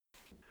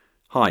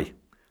Hi,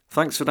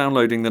 thanks for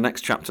downloading the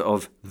next chapter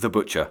of The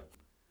Butcher.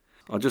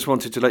 I just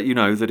wanted to let you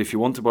know that if you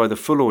want to buy the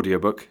full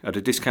audiobook at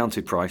a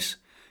discounted price,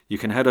 you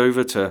can head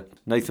over to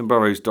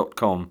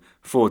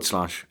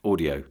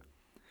nathanburrows.com/audio.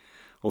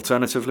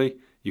 Alternatively,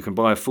 you can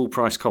buy a full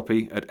price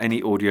copy at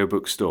any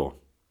audiobook store.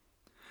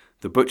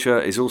 The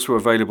Butcher is also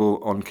available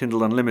on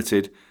Kindle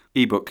Unlimited,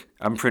 ebook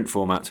and print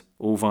format,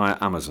 all via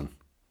Amazon.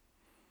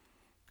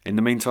 In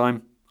the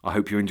meantime, I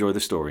hope you enjoy the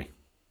story.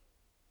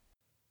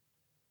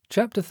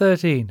 Chapter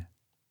 13.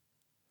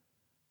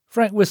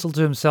 Frank whistled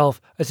to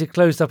himself as he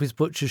closed up his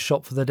butcher's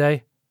shop for the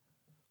day.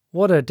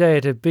 What a day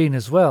it had been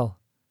as well.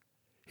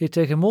 He had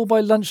taken more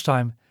by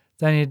lunchtime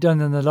than he had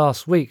done in the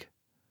last week.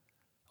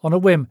 On a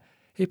whim,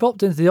 he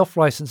popped into the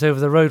off-licence over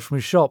the road from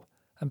his shop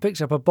and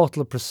picked up a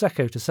bottle of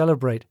Prosecco to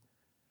celebrate.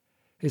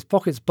 His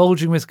pockets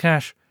bulging with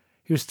cash,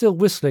 he was still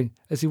whistling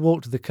as he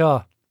walked to the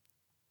car.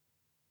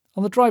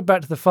 On the drive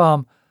back to the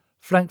farm,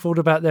 Frank thought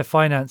about their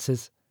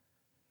finances.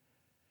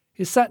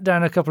 He sat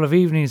down a couple of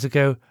evenings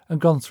ago and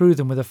gone through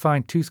them with a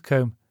fine tooth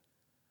comb.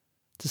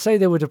 To say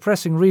they were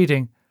depressing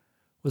reading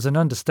was an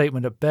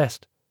understatement at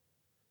best.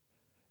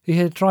 He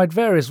had tried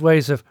various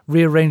ways of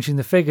rearranging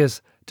the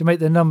figures to make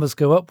the numbers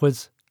go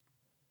upwards,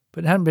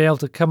 but hadn't been able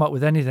to come up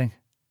with anything.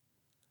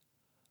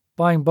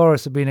 Buying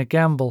Boris had been a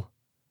gamble,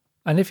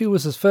 and if he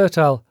was as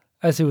fertile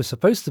as he was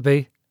supposed to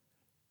be,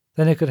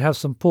 then he could have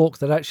some pork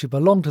that actually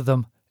belonged to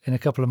them in a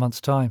couple of months'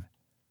 time.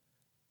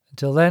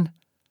 Until then,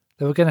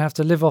 they were going to have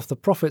to live off the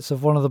profits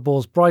of one of the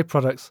boar's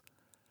byproducts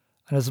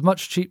and as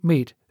much cheap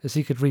meat as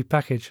he could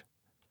repackage.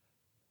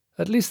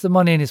 At least the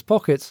money in his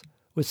pockets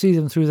would see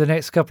them through the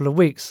next couple of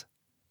weeks,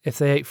 if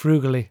they ate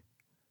frugally.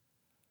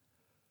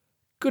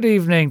 "Good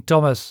evening,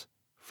 Thomas,"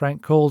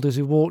 Frank called as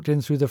he walked in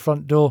through the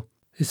front door.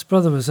 His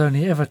brother was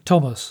only ever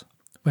Thomas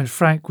when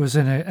Frank was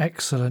in an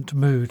excellent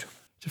mood.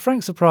 To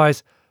Frank's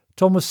surprise,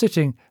 Tom was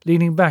sitting,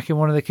 leaning back in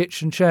one of the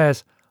kitchen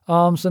chairs,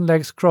 arms and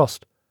legs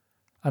crossed,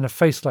 and a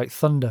face like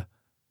thunder.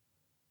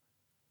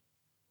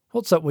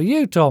 "What's up with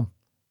you, Tom?"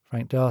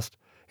 Frank asked,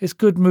 his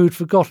good mood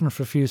forgotten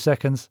for a few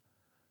seconds.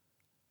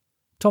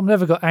 Tom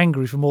never got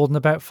angry for more than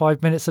about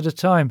 5 minutes at a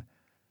time.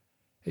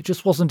 It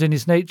just wasn't in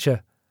his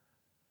nature.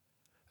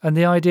 And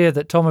the idea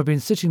that Tom had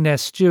been sitting there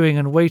stewing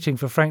and waiting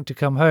for Frank to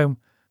come home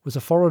was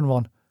a foreign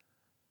one.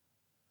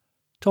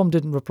 Tom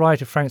didn't reply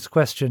to Frank's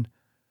question,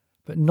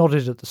 but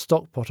nodded at the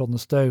stock pot on the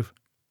stove.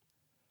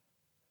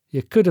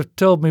 "You could have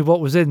told me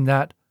what was in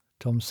that,"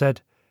 Tom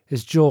said,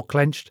 his jaw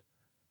clenched.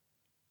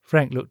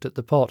 Frank looked at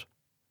the pot.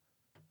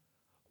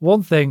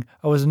 "One thing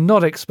I was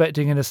not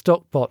expecting in a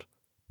stock pot,"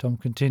 Tom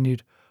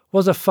continued,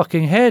 "was a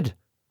fucking head."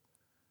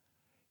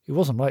 It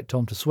wasn't like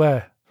Tom to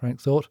swear, Frank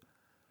thought.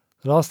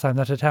 The last time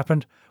that had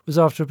happened was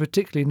after a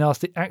particularly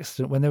nasty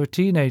accident when they were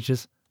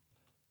teenagers.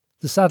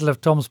 The saddle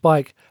of Tom's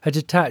bike had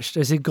detached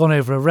as he'd gone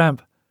over a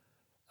ramp,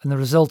 and the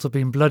result had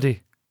been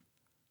bloody.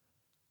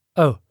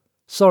 "Oh,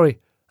 sorry,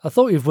 I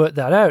thought you'd worked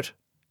that out.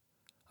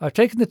 I've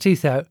taken the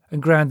teeth out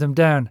and ground them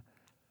down,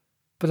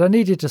 but I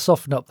needed to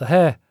soften up the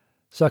hair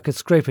so I could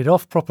scrape it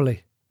off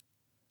properly."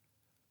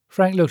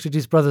 Frank looked at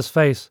his brother's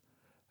face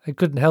and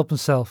couldn't help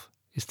himself.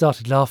 He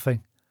started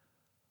laughing.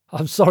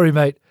 "I'm sorry,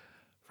 mate,"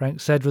 Frank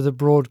said with a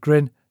broad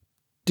grin.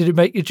 "Did it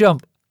make you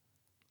jump?"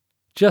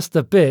 "Just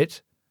a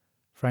bit,"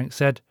 Frank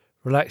said,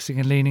 relaxing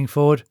and leaning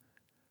forward.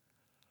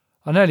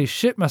 "I nearly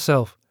shit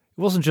myself.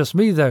 It wasn't just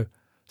me, though.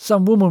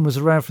 Some woman was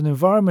around from the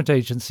Environment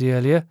Agency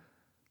earlier.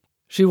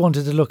 She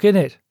wanted to look in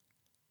it.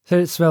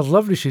 Said it smelled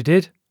lovely, she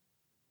did."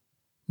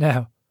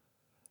 "Now,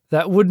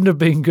 that wouldn't have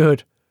been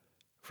good,"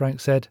 Frank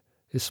said,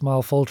 his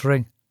smile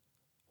faltering.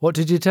 "What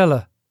did you tell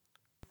her?"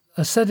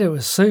 "I said it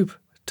was soup,"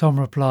 Tom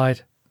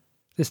replied.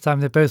 This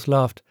time they both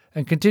laughed,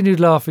 and continued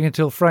laughing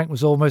until Frank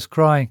was almost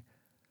crying.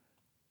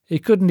 He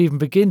couldn't even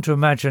begin to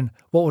imagine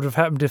what would have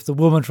happened if the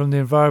woman from the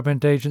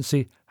Environment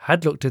Agency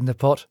had looked in the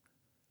pot.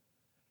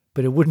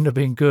 But it wouldn't have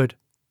been good.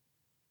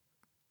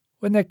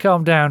 When they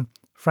calmed down,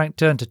 Frank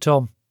turned to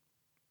Tom.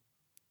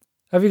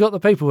 "Have you got the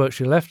paperwork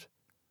she left?"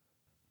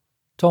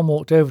 Tom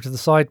walked over to the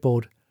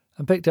sideboard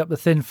and picked up the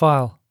thin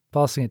file,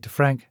 passing it to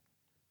Frank.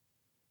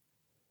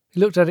 He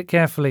looked at it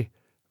carefully,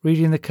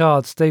 reading the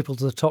card stapled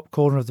to the top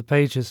corner of the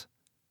pages.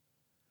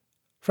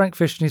 Frank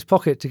fished in his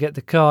pocket to get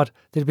the card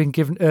that had been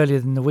given earlier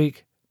in the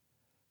week.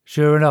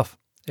 Sure enough,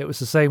 it was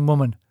the same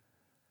woman,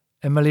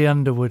 Emily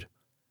Underwood.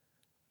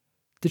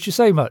 "Did she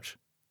say much?"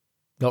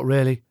 "Not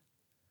really."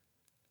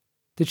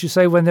 "Did she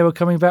say when they were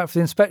coming back for the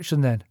inspection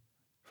then?"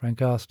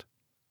 Frank asked.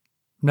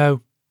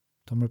 "No,"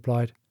 Tom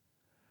replied.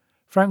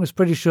 Frank was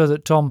pretty sure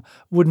that Tom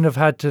wouldn't have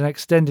had an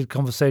extended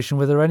conversation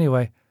with her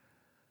anyway.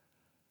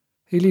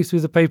 He leafed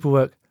through the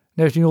paperwork,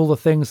 noting all the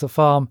things the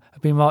farm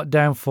had been marked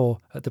down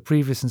for at the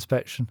previous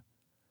inspection.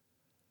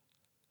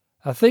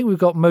 "I think we've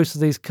got most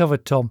of these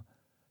covered, Tom.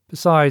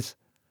 Besides,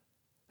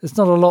 there's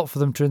not a lot for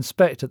them to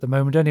inspect at the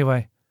moment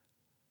anyway.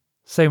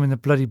 Same in the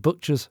bloody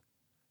butchers."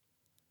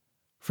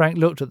 Frank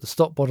looked at the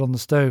stopbod on the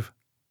stove.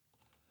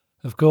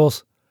 Of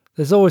course,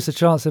 there's always a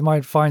chance they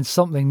might find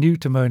something new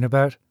to moan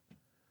about.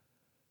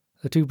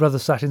 The two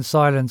brothers sat in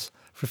silence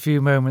for a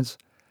few moments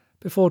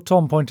before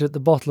Tom pointed at the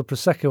bottle of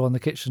Prosecco on the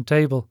kitchen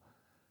table.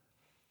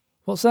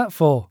 "What's that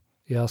for?"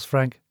 he asked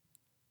Frank.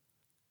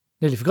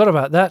 "Nearly forgot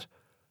about that.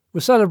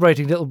 We're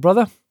celebrating, little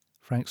brother."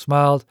 Frank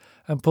smiled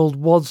and pulled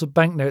wads of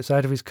banknotes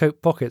out of his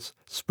coat pockets,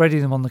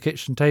 spreading them on the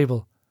kitchen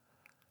table.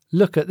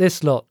 "Look at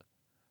this lot."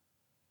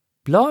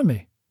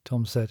 "Blimey,"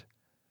 Tom said.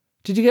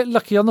 "Did you get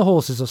lucky on the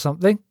horses or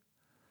something?"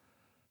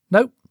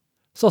 "Nope.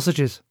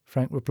 Sausages,"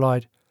 Frank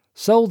replied.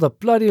 "Sold the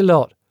bloody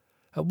lot.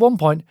 At one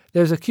point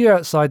there was a queue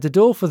outside the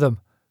door for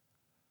them."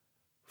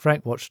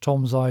 Frank watched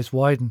Tom's eyes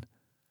widen.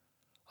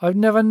 "I've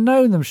never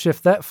known them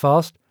shift that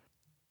fast.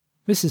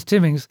 Mrs.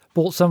 Timmins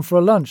bought some for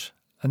a lunch,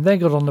 and then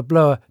got on the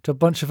blower to a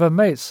bunch of her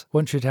mates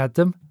once she'd had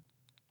them.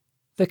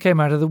 They came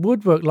out of the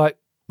woodwork like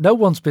no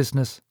one's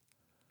business.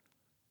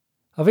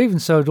 I've even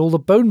sold all the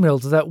bone meal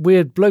to that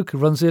weird bloke who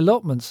runs the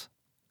allotments.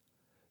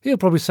 He'll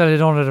probably sell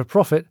it on at a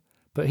profit,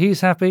 but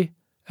he's happy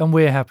and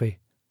we're happy."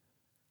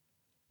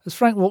 As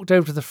Frank walked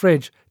over to the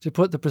fridge to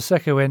put the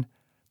Prosecco in,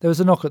 there was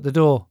a knock at the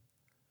door.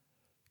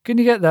 "Can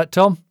you get that,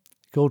 Tom?"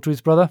 he called to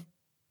his brother.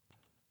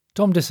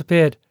 Tom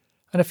disappeared,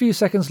 and a few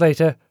seconds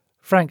later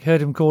Frank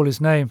heard him call his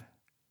name.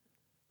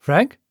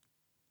 "Frank?"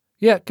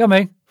 "Yeah,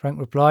 coming," Frank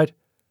replied.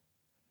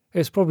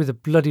 It's probably the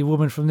bloody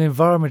woman from the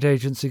Environment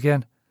Agency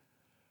again.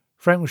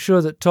 Frank was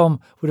sure that Tom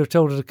would have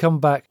told her to come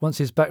back once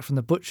he's back from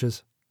the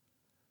butcher's.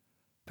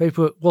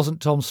 Paperwork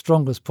wasn't Tom's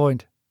strongest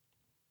point.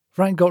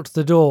 Frank got to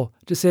the door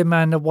to see a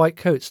man in a white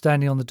coat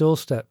standing on the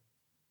doorstep.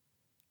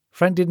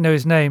 Frank didn't know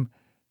his name,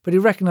 but he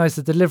recognised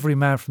the delivery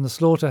man from the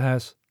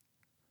slaughterhouse.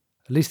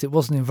 At least it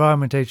wasn't the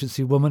Environment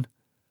Agency woman.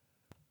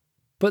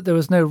 But there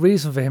was no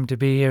reason for him to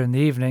be here in the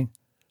evening,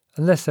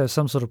 unless there was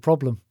some sort of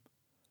problem.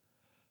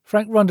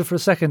 Frank wondered for a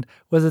second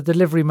whether the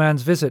delivery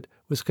man's visit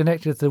was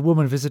connected to the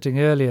woman visiting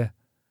earlier.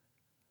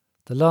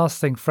 The last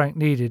thing Frank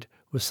needed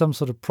was some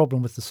sort of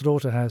problem with the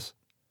slaughterhouse.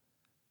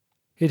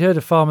 He'd heard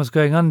of farmers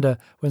going under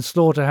when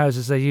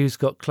slaughterhouses they used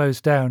got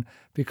closed down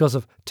because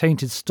of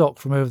tainted stock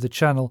from over the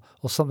channel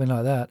or something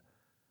like that.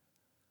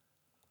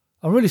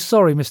 "I'm really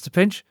sorry, Mr.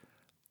 Pinch,"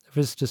 the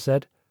visitor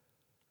said.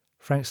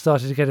 Frank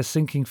started to get a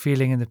sinking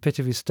feeling in the pit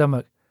of his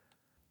stomach.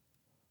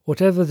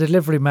 Whatever the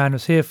delivery man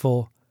was here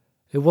for,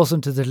 it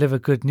wasn't to deliver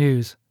good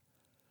news.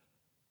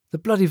 "The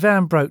bloody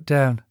van broke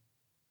down."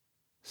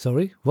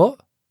 "Sorry,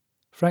 what?"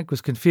 Frank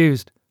was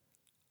confused.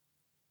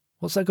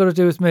 "What's that got to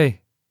do with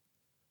me?"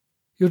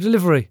 "Your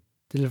delivery,"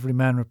 the delivery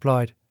man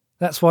replied.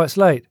 "That's why it's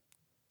late."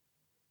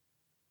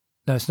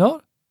 "No, it's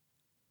not?"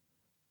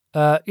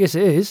 Yes,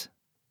 it is."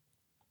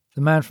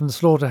 The man from the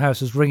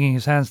slaughterhouse was wringing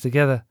his hands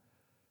together.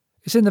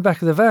 "It's in the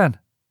back of the van."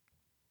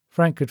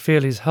 Frank could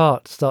feel his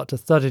heart start to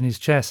thud in his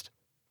chest.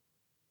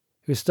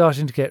 He was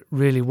starting to get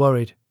really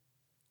worried.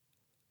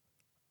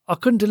 "I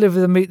couldn't deliver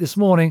the meat this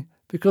morning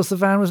because the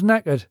van was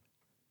knackered."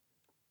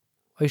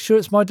 "Are you sure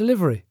it's my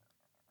delivery?"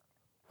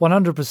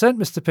 100%,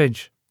 Mr.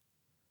 Pinch."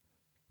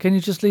 "Can you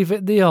just leave it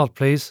in the yard,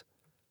 please?"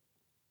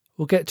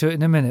 "We'll get to it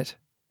in a minute,"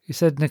 he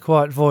said in a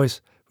quiet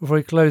voice before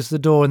he closed the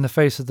door in the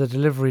face of the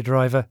delivery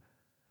driver.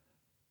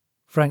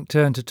 Frank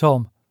turned to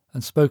Tom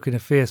and spoke in a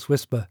fierce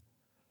whisper.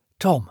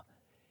 "Tom,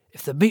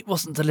 if the meat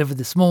wasn't delivered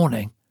this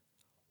morning,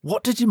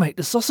 what did you make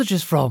the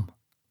sausages from?"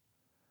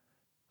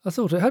 "I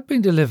thought it had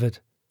been delivered,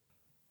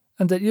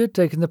 and that you had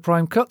taken the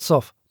prime cuts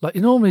off, like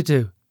you normally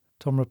do,"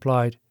 Tom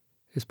replied,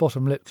 his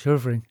bottom lip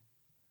quivering.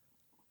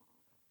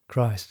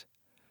 "Christ,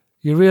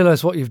 you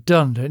realise what you've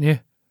done, don't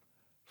you?"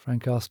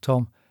 Frank asked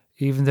Tom,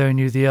 even though he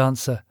knew the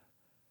answer.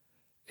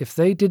 "If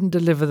they didn't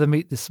deliver the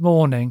meat this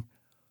morning,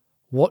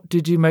 what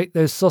did you make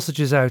those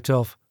sausages out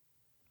of?"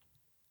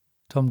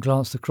 Tom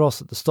glanced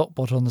across at the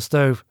stockpot on the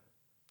stove,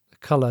 the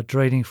colour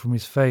draining from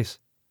his face.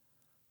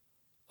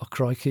 "Oh,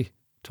 crikey,"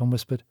 Tom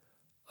whispered.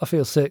 "I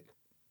feel sick."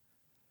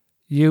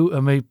 "You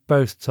and me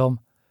both, Tom.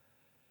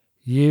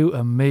 You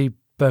and me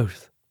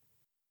both."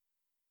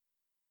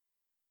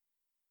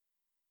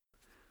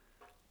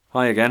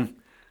 Hi again,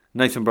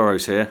 Nathan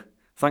Burrows here.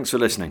 Thanks for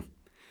listening.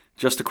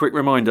 Just a quick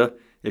reminder,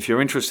 if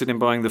you're interested in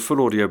buying the full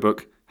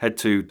audiobook, head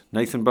to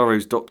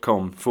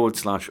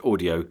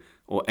nathanburrows.com/audio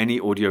or any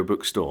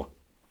audiobook store.